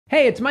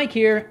Hey, it's Mike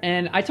here,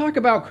 and I talk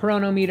about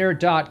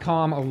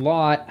Cronometer.com a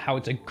lot, how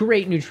it's a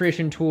great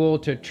nutrition tool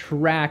to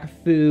track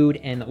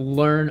food and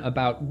learn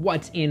about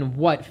what's in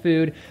what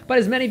food. But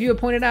as many of you have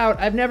pointed out,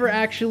 I've never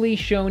actually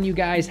shown you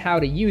guys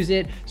how to use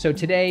it. So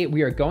today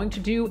we are going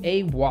to do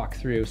a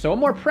walkthrough. So a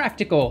more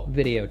practical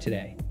video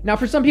today. Now,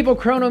 for some people,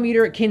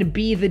 Cronometer can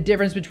be the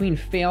difference between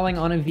failing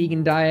on a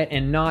vegan diet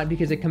and not,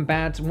 because it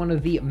combats one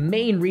of the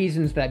main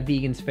reasons that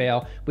vegans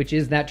fail, which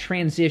is that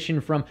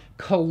transition from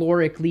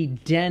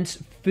calorically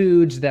dense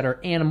foods that are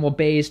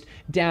animal-based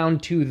down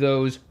to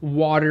those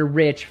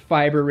water-rich,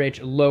 fiber-rich,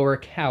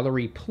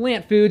 lower-calorie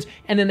plant foods,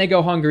 and then they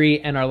go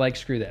hungry and are like,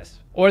 screw this.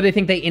 Or they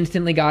think they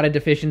instantly got a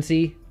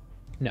deficiency.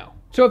 No.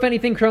 So if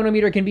anything,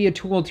 Cronometer can be a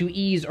tool to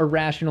ease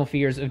irrational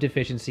fears of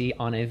deficiency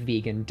on a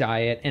vegan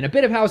diet. And a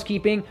bit of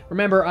housekeeping,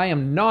 remember, I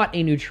am not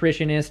a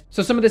nutritionist,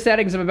 so some of the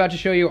settings I'm about to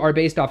show you are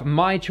based off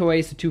my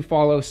choice to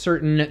follow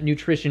certain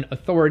nutrition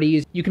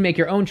authorities. You can make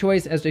your own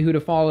choice as to who to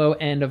follow,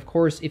 and of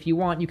course, if you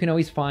want, you can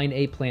always find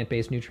a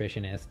plant-based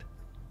nutritionist.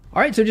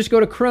 All right, so just go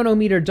to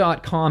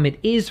Cronometer.com. It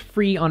is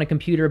free on a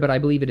computer, but I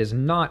believe it is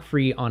not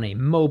free on a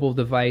mobile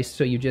device.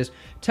 So you just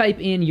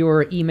type in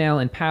your email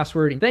and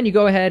password, then you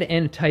go ahead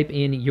and type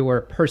in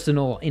your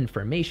personal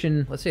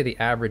information. Let's say the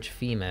average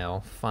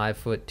female,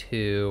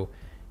 5'2",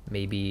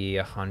 maybe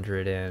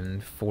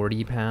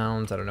 140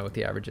 pounds. I don't know what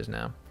the average is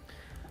now.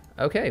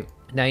 Okay,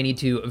 now you need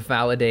to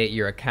validate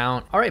your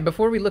account. All right,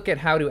 before we look at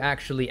how to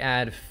actually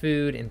add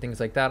food and things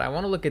like that, I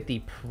want to look at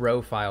the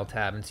profile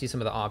tab and see some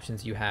of the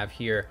options you have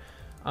here.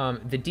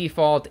 The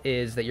default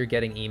is that you're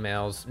getting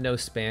emails, no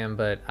spam,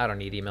 but I don't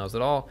need emails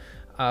at all.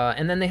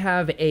 And then they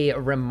have a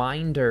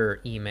reminder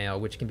email,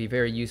 which can be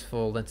very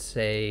useful. Let's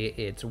say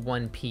it's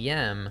 1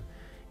 p.m.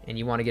 and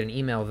you want to get an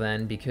email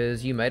then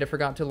because you might have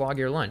forgot to log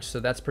your lunch. So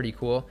that's pretty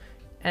cool.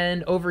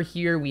 And over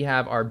here we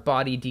have our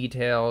body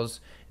details.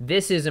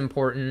 This is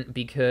important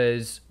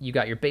because you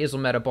got your basal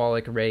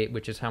metabolic rate,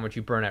 which is how much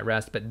you burn at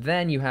rest, but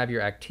then you have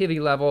your activity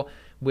level,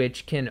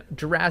 which can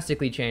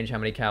drastically change how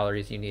many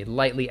calories you need.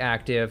 Lightly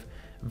active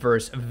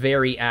versus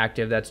very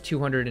active, that's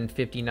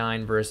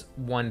 259 versus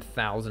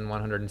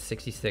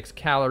 1,166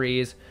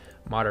 calories.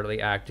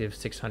 Moderately active,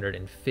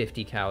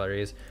 650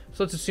 calories.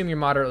 So let's assume you're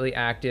moderately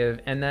active,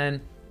 and then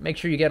make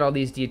sure you get all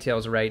these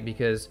details right,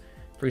 because,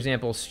 for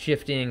example,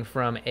 shifting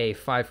from a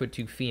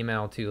 5'2"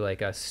 female to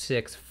like a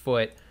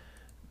 6-foot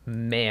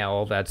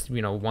male, that's,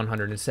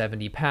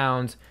 170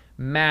 pounds,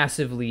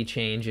 massively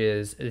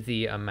changes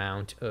the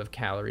amount of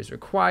calories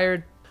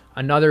required.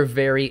 Another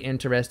very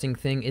interesting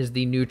thing is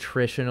the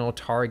nutritional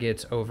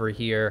targets over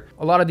here.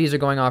 A lot of these are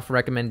going off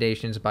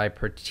recommendations by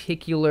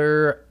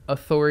particular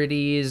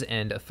authorities,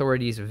 and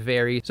authorities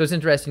vary. So it's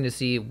interesting to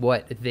see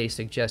what they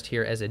suggest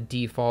here as a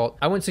default.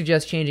 I wouldn't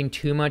suggest changing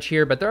too much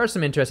here, but there are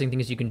some interesting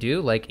things you can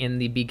do. Like in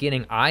the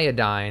beginning,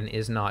 iodine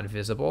is not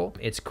visible.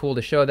 It's cool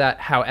to show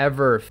that.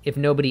 However, if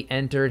nobody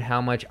entered how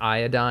much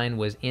iodine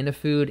was in a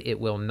food, it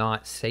will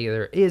not say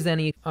there is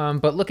any.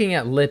 But looking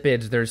at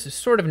lipids, there's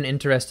sort of an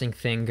interesting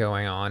thing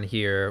going on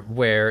here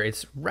where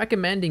it's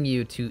recommending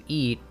you to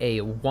eat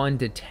a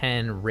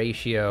 1-to-10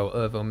 ratio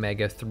of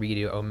omega-3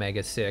 to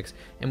omega-6.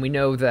 And we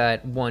know that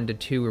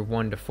 1-to-2 or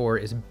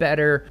 1-to-4 is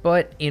better,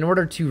 but in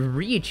order to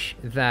reach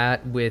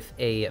that with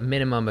a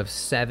minimum of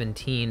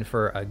 17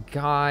 for a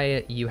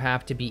guy, you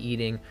have to be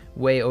eating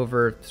way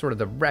over sort of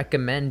the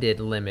recommended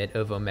limit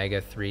of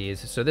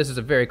omega-3s. So this is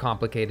a very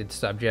complicated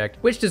subject,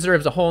 which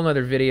deserves a whole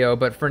nother video,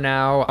 but for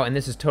now, and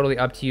this is totally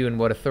up to you and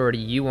what authority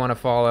you want to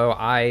follow,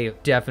 I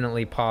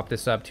definitely pop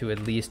this up to at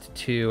least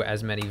 2,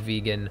 as many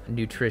vegan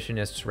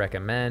nutritionists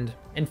recommend.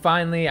 And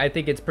finally, I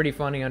think it's pretty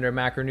funny under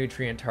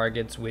macronutrient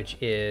targets, which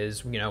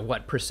is,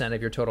 what percent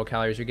of your total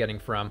calories you're getting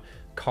from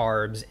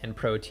carbs and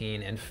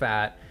protein and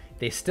fat.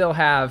 They still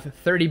have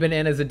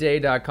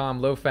 30bananasaday.com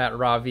low-fat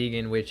raw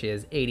vegan, which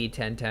is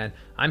 80-10-10.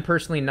 I'm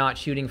personally not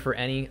shooting for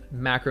any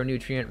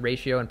macronutrient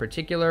ratio in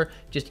particular.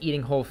 Just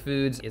eating whole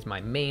foods is my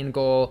main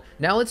goal.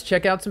 Now let's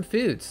check out some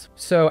foods.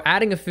 So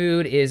adding a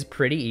food is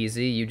pretty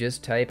easy. You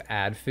just type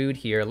add food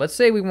here. Let's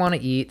say we want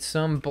to eat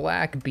some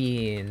black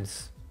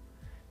beans.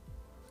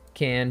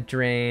 Canned,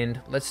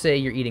 drained. Let's say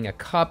you're eating a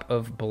cup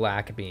of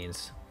black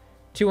beans.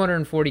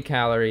 240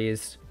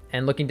 calories.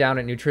 And looking down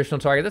at nutritional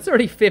target, that's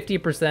already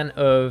 50%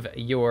 of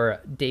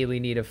your daily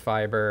need of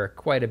fiber,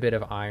 quite a bit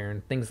of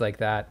iron, things like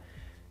that.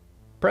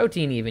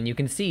 Protein even, you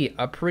can see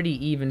a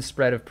pretty even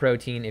spread of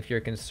protein if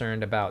you're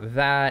concerned about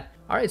that.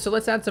 All right, so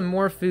let's add some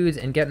more foods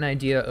and get an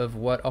idea of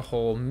what a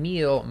whole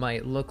meal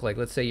might look like.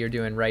 Let's say you're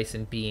doing rice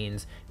and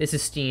beans. This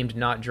is steamed,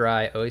 not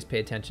dry. Always pay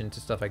attention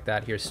to stuff like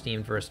that. Here's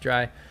steamed versus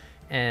dry.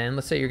 And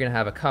let's say you're gonna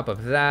have a cup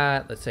of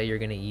that. Let's say you're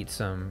gonna eat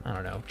some, I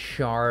don't know,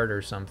 chard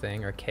or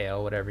something, or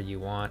kale, whatever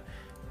you want.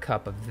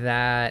 Cup of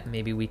that.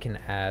 Maybe we can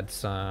add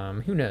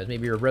some, who knows,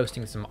 maybe you're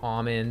roasting some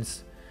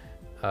almonds.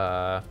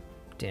 Damn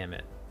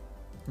it,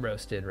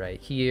 roasted right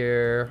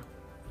here.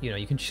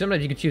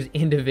 Sometimes you can choose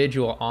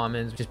individual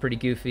almonds, which is pretty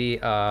goofy.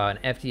 An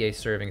FDA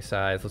serving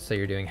size, let's say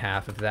you're doing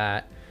half of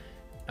that.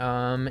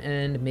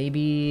 And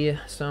maybe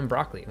some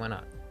broccoli, why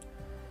not?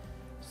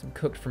 Some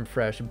cooked from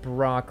fresh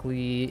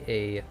broccoli,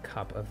 a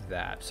cup of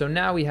that. So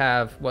now we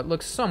have what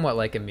looks somewhat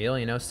like a meal,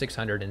 you know,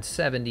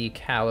 670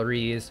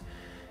 calories.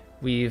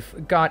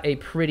 We've got a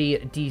pretty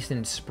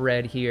decent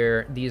spread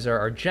here. These are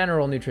our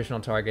general nutritional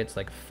targets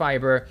like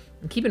fiber.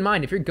 And keep in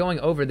mind, if you're going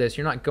over this,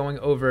 you're not going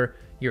over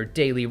your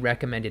daily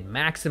recommended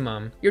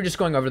maximum. You're just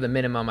going over the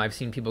minimum. I've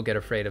seen people get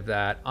afraid of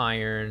that.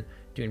 Iron,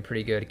 doing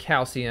pretty good.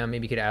 Calcium,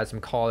 maybe you could add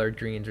some collard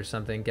greens or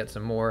something, get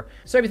some more.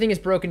 So everything is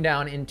broken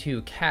down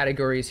into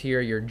categories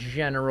here. Your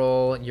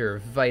general, your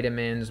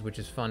vitamins, which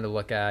is fun to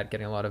look at,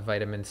 getting a lot of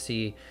vitamin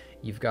C.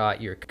 You've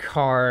got your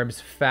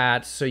carbs,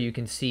 fats, so you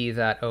can see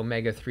that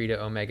omega-3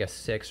 to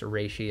omega-6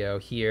 ratio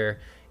here.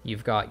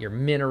 You've got your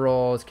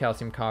minerals,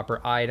 calcium, copper,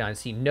 iodine.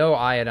 See, no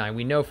iodine.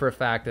 We know for a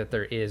fact that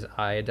there is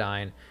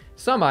iodine,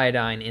 some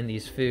iodine in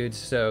these foods,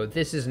 so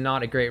this is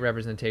not a great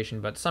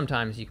representation, but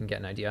sometimes you can get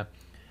an idea.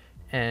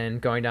 And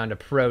going down to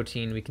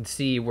protein, we can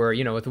see where,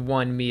 you know, with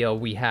one meal,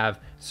 we have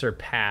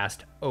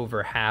surpassed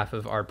over half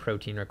of our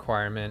protein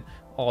requirement,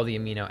 all the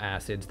amino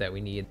acids that we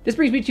need. This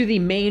brings me to the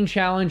main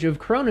challenge of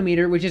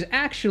Cronometer, which is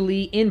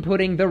actually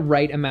inputting the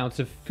right amounts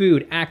of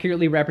food,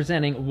 accurately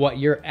representing what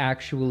you're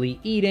actually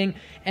eating.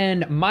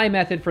 And my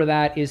method for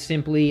that is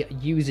simply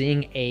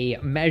using a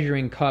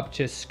measuring cup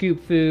to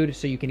scoop food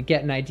so you can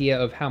get an idea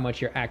of how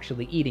much you're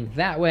actually eating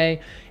that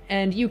way.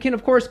 And you can,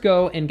 of course,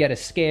 go and get a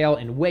scale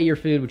and weigh your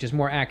food, which is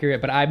more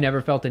accurate, but I've never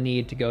felt the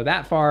need to go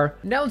that far.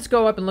 Now let's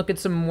go up and look at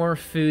some more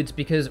foods,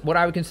 because what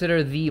I would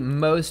consider the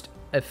most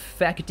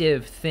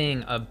effective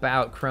thing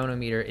about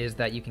Cronometer is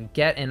that you can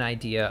get an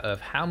idea of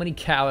how many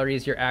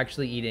calories you're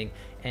actually eating,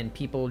 and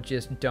people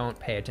just don't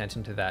pay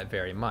attention to that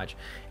very much.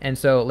 And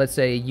so let's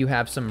say you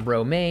have some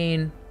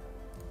romaine,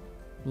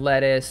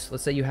 lettuce.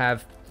 Let's say you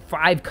have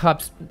 5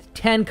 cups,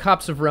 10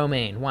 cups of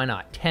romaine. Why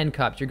not? 10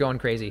 cups. You're going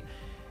crazy.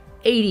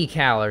 80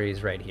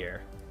 calories right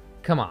here.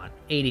 Come on,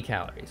 80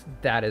 calories.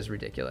 That is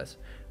ridiculous.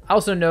 I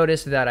also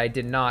noticed that I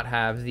did not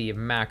have the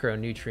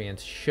macronutrients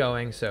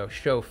showing, so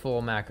show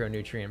full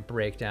macronutrient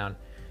breakdown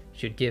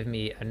should give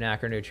me a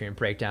macronutrient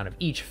breakdown of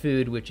each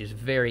food, which is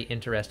very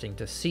interesting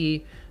to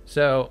see.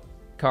 So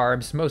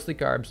carbs, mostly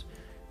carbs.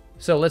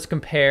 So let's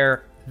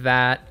compare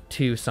that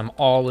to some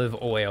olive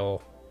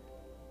oil.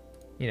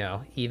 You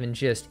know, even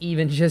just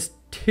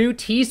 2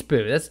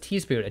 teaspoons, that's a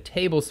teaspoon, a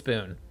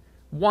tablespoon.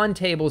 1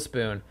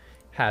 tablespoon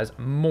has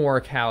more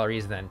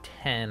calories than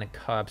 10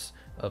 cups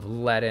of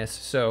lettuce.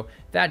 So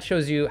that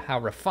shows you how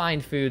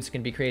refined foods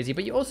can be crazy,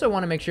 but you also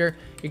want to make sure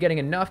you're getting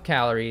enough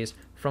calories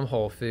from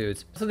whole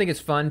foods. I also think it's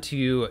fun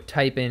to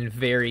type in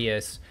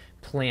various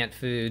plant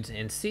foods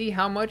and see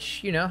how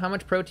much, you know, how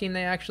much protein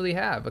they actually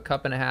have. 1.5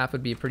 cups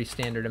would be a pretty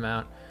standard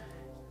amount.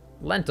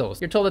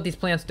 Lentils. You're told that these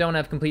plants don't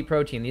have complete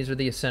protein. These are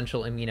the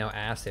essential amino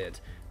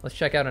acids. Let's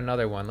check out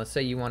another one. Let's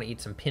say you want to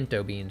eat some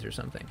pinto beans or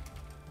something.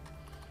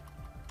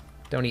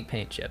 Don't eat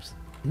paint chips.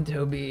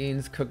 Pinto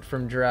beans, cooked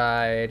from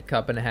dried,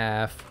 1.5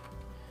 cups.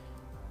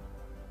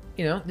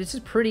 You know, this is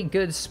pretty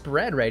good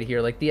spread right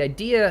here. Like the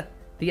idea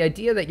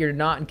that you're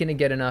not gonna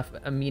get enough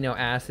amino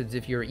acids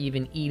if you're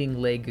even eating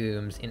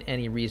legumes in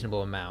any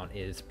reasonable amount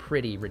is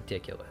pretty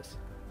ridiculous.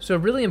 So a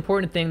really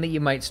important thing that you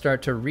might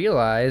start to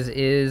realize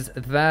is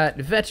that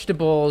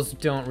vegetables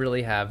don't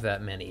really have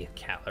that many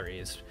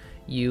calories.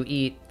 You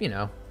eat, you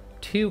know,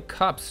 2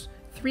 cups,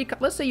 3 cups,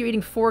 let's say you're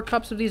eating 4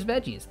 cups of these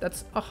veggies.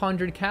 That's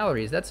 100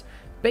 calories. That's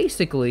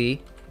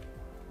basically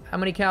how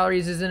many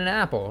calories is in an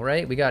apple,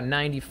 right? We got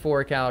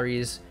 94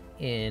 calories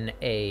in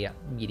a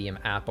medium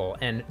apple.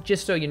 And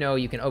just so you know,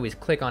 you can always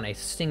click on a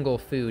single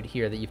food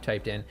here that you've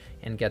typed in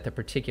and get the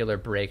particular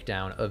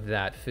breakdown of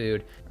that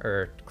food,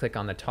 or click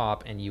on the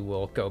top and you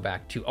will go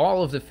back to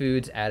all of the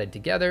foods added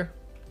together.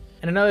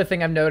 And another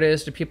thing I've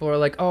noticed, people are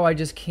like, oh, I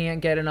just can't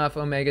get enough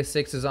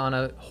omega-6s on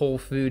a whole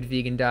food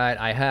vegan diet.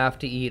 I have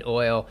to eat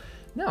oil.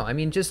 No, I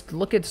mean, just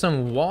look at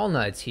some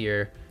walnuts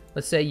here.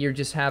 Let's say you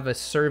just have a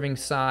serving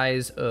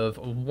size of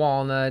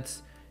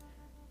walnuts,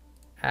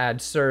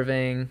 add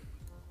serving.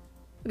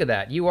 Look at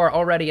that, you are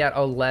already at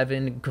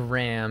 11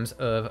 grams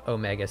of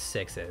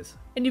omega-6s.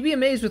 And you'd be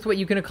amazed with what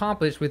you can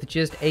accomplish with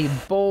just a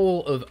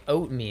bowl of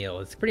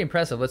oatmeal. It's pretty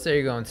impressive. Let's say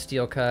you're going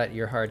steel cut,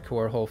 you're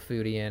hardcore whole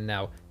foodian.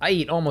 Now, I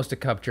eat almost a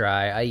cup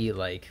dry. I eat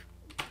like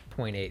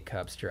 0.8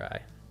 cups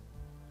dry.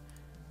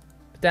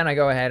 But then I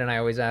go ahead and I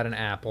always add an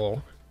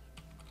apple.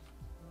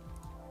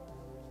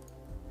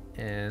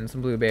 And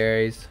some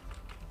blueberries.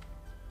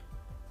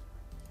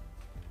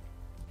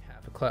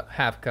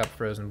 Half a cup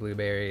frozen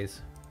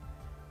blueberries.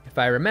 If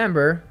I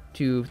remember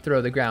to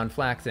throw the ground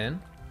flax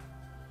in.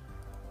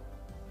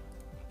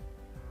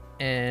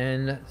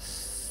 And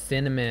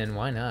cinnamon,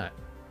 why not?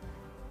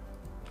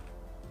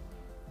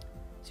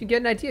 So you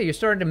get an idea, you're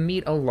starting to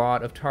meet a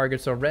lot of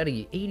targets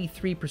already.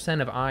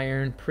 83% of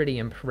iron, pretty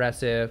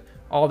impressive.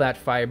 All that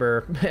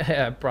fiber,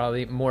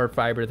 probably more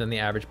fiber than the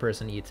average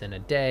person eats in a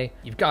day.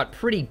 You've got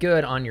pretty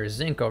good on your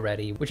zinc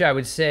already, which I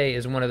would say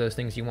is one of those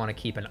things you want to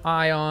keep an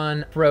eye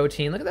on.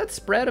 Protein, look at that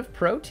spread of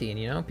protein,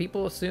 you know?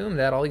 People assume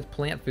that all these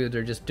plant foods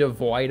are just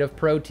devoid of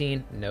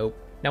protein. Nope.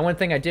 Now, one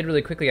thing I did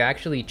really quickly, I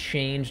actually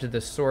changed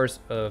the source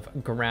of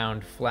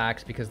ground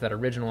flax because that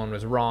original one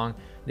was wrong.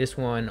 This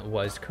one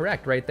was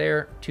correct right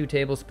there. 2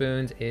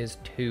 tablespoons is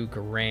 2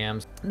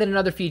 grams. Then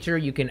another feature,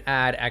 you can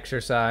add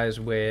exercise,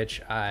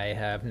 which I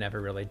have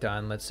never really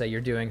done. Let's say you're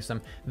doing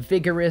some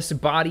vigorous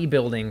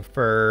bodybuilding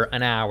for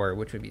an hour,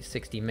 which would be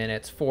 60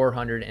 minutes,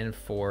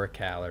 404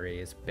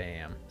 calories,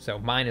 bam. So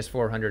mine is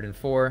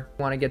 404.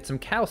 Want to get some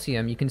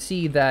calcium, you can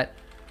see that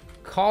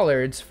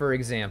collards, for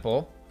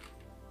example,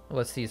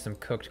 let's see some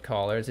cooked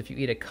collards. If you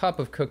eat a cup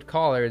of cooked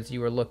collards,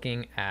 you are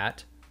looking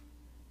at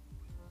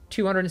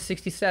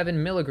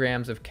 267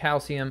 milligrams of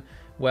calcium,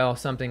 while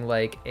something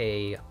like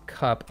a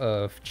cup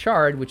of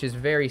chard, which is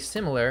very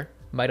similar,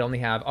 might only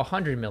have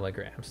 100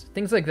 milligrams.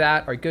 Things like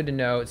that are good to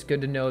know. It's good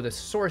to know the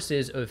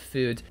sources of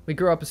foods. We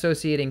grew up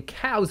associating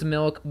cow's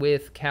milk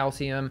with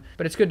calcium,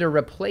 but it's good to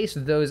replace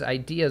those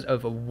ideas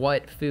of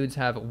what foods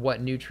have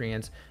what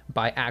nutrients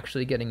by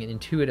actually getting an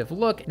intuitive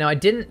look. Now, I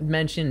didn't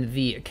mention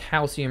the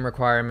calcium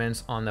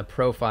requirements on the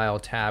profile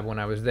tab when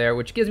I was there,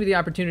 which gives me the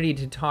opportunity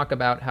to talk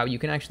about how you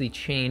can actually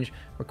change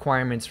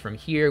requirements from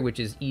here, which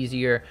is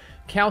easier.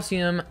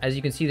 Calcium, as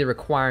you can see, the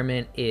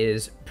requirement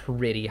is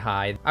pretty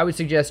high. I would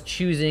suggest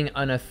choosing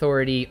an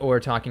authority or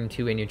talking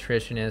to a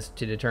nutritionist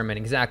to determine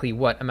exactly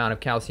what amount of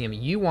calcium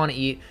you want to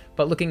eat.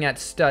 But looking at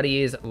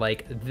studies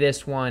like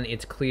this one,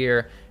 it's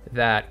clear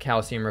that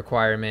calcium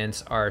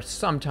requirements are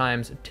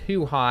sometimes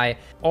too high.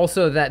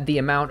 Also, that the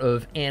amount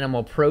of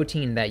animal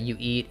protein that you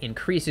eat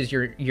increases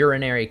your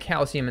urinary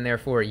calcium and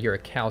therefore your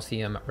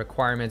calcium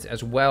requirements,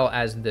 as well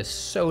as the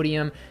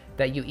sodium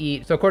that you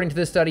eat. So according to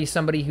this study,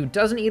 somebody who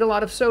doesn't eat a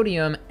lot of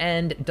sodium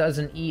and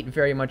doesn't eat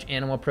very much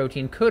animal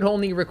protein could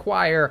only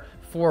require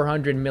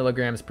 400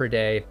 milligrams per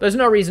day. There's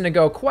no reason to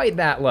go quite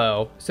that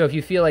low. So if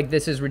you feel like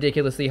this is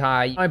ridiculously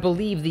high, I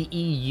believe the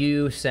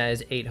EU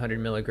says 800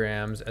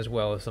 milligrams, as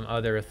well as some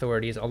other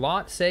authorities. A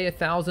lot say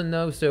 1,000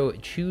 though, so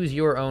choose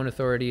your own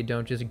authority.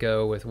 Don't just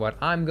go with what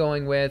I'm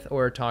going with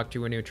or talk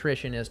to a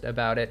nutritionist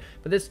about it.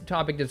 But this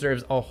topic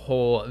deserves a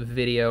whole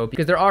video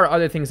because there are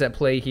other things at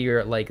play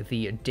here, like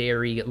the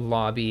dairy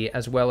lobby,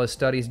 as well as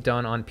studies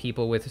done on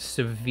people with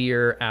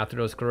severe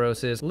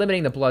atherosclerosis,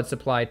 limiting the blood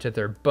supply to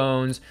their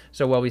bones.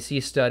 So while we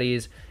see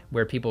studies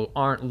where people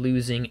aren't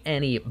losing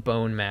any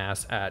bone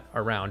mass at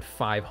around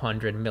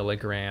 500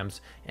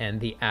 milligrams, and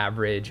the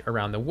average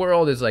around the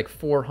world is like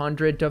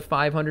 400 to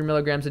 500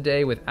 milligrams a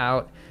day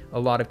without a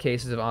lot of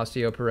cases of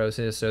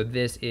osteoporosis. So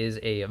this is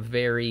a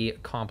very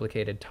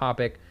complicated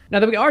topic. Now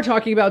that we are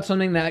talking about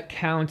something that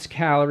counts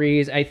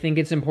calories, I think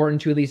it's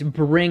important to at least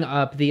bring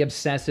up the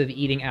obsessive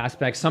eating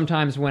aspect.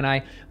 Sometimes when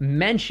I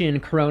mention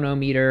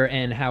Cronometer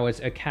and how it's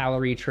a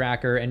calorie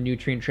tracker and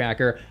nutrient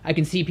tracker, I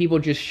can see people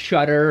just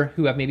shudder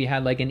who have maybe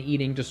had like an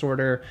eating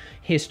disorder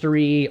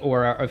history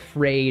or are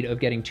afraid of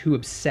getting too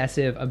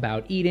obsessive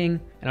about eating.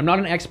 And I'm not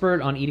an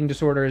expert on eating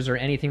disorders or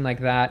anything like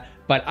that,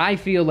 but I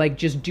feel like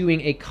just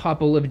doing a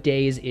couple of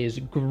days is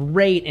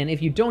great. And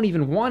if you don't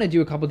even want to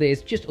do a couple of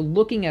days, just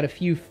looking at a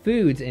few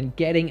foods and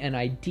getting an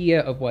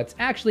idea of what's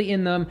actually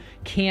in them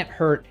can't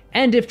hurt.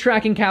 And if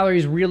tracking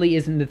calories really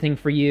isn't the thing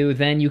for you,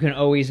 then you can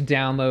always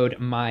download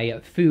my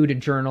food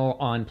journal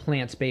on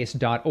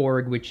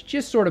plantspace.org, which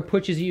just sort of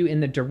pushes you in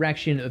the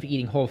direction of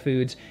eating whole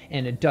foods,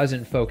 and it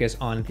doesn't focus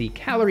on the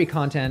calorie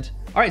content.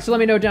 All right, so let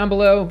me know down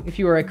below if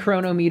you are a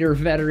Cronometer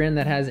veteran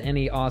that has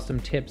any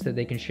awesome tips that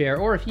they can share,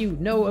 or if you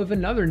know of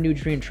another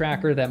nutrient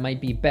tracker that might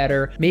be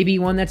better, maybe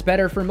one that's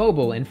better for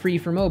mobile and free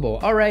for mobile.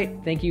 All right,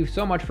 thank you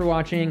so much for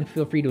watching.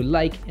 Feel free to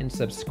like and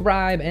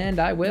subscribe, and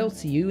I will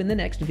see you in the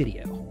next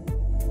video.